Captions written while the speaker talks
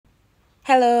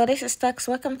Hello, this is Tux.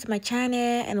 Welcome to my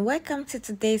channel and welcome to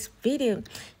today's video.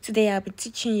 Today I'll be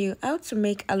teaching you how to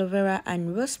make aloe vera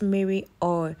and rosemary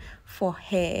oil for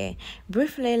hair.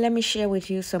 Briefly, let me share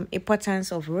with you some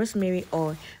importance of rosemary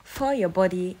oil for your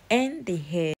body and the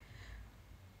hair.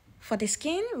 For the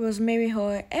skin, rosemary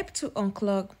oil helps to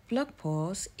unclog blocked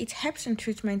pores. It helps in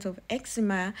treatment of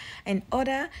eczema and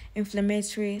other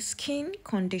inflammatory skin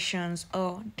conditions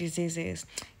or diseases.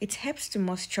 It helps to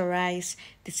moisturize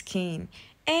the skin.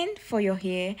 And for your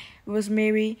hair,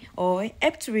 rosemary oil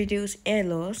helps to reduce hair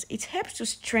loss. It helps to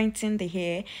strengthen the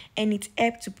hair and it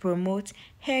helps to promote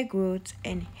hair growth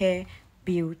and hair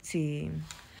beauty.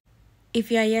 If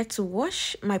you are yet to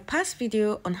watch my past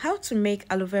video on how to make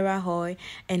aloe vera oil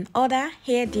and other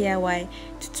hair DIY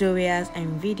tutorials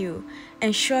and video,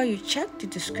 ensure you check the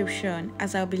description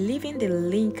as I'll be leaving the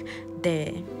link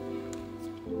there.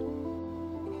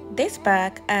 This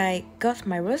bag I got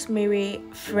my rosemary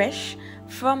fresh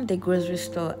from the grocery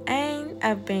store and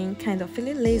I've been kind of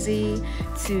feeling lazy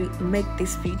to make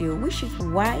this video, which is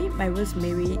why my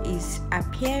rosemary is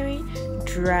appearing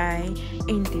dry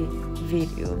in the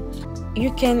video.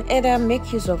 You can either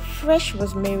make use of fresh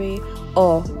rosemary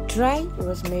or dry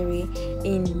rosemary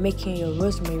in making your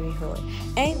rosemary oil,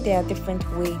 and there are different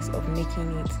ways of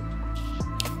making it.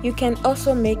 You can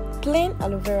also make plain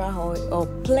aloe vera oil or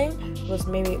plain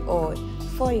rosemary oil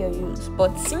for your use,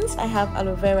 but since I have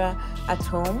aloe vera at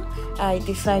home, I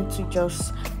decided to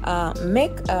just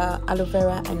make aloe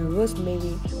vera and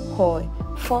rosemary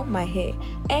oil for my hair.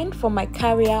 And for my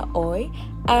carrier oil,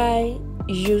 I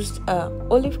used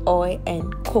olive oil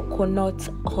and coconut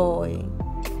oil.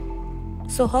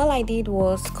 So all I did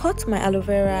was cut my aloe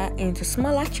vera into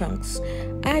smaller chunks,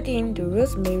 add in the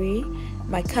rosemary,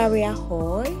 my carrier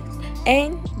oil,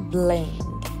 and blend.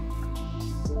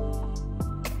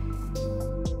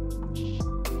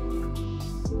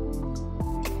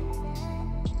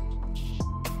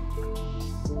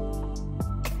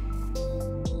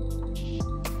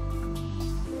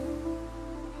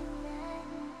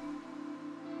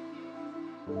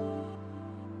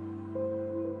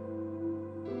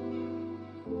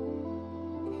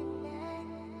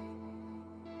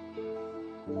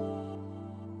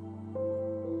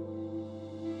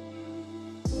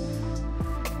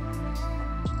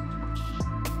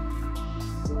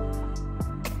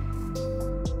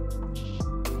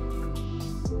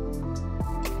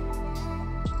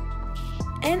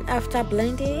 And after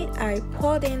blending, I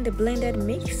poured in the blended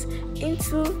mix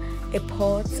into a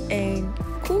pot and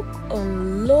cook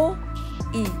on low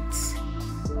heat.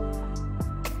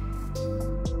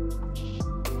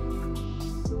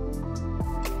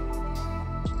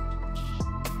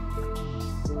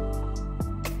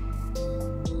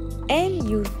 And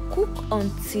you cook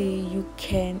until you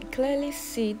can clearly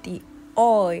see the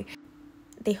oil.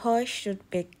 The oil should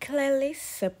be clearly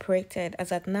separated,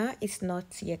 as at now it's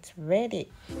not yet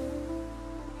ready.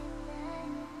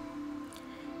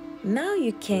 Now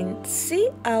you can see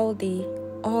how the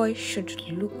oil should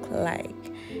look like,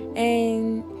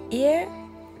 and here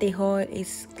the oil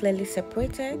is clearly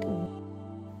separated.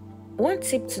 One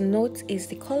tip to note is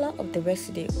the color of the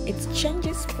residue. It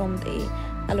changes from the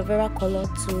aloe vera color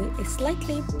to a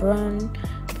slightly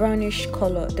brownish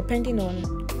color depending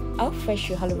on how fresh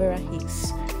your aloe vera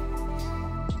is.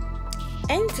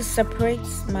 And to separate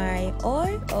my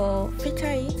oil or filter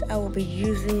it, I will be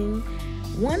using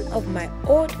one of my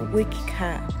old wig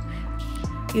cap.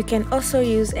 You can also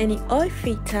use any oil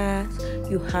filter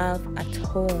you have at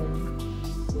home.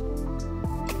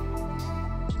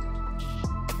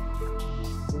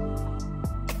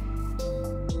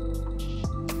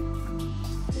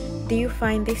 Do you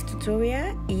find this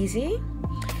tutorial easy?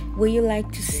 Will you like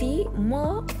to see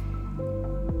more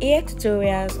hair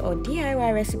tutorials or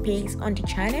DIY recipes on the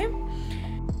channel?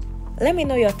 Let me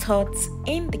know your thoughts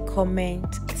in the comment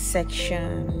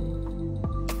section.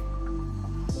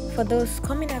 For those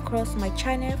coming across my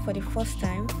channel for the first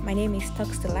time, my name is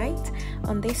Tux Delight.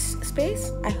 On this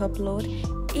space, I upload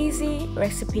easy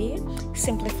recipe,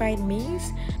 simplified meals,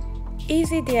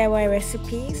 easy DIY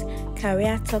recipes,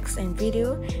 career talks and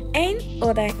video, and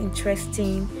other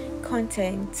interesting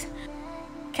content.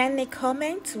 Kindly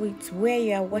comment with where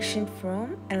you are watching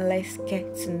from and let's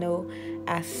get to know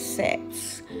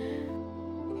ourselves.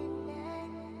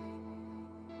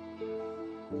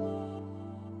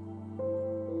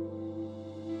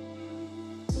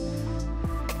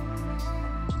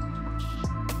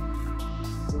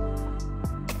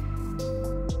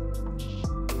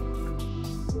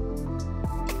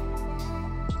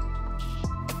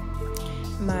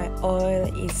 My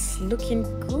oil is looking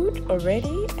good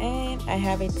already, and I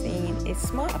have it in a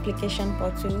small application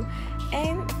bottle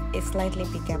and a slightly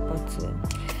bigger bottle.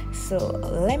 So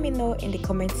let me know in the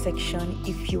comment section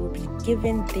if you will be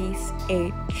giving this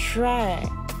a try.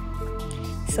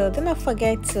 So do not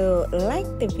forget to like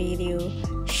the video,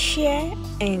 share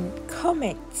and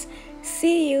comment.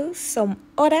 See you some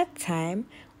other time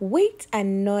with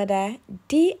another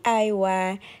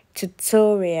DIY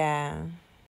tutorial.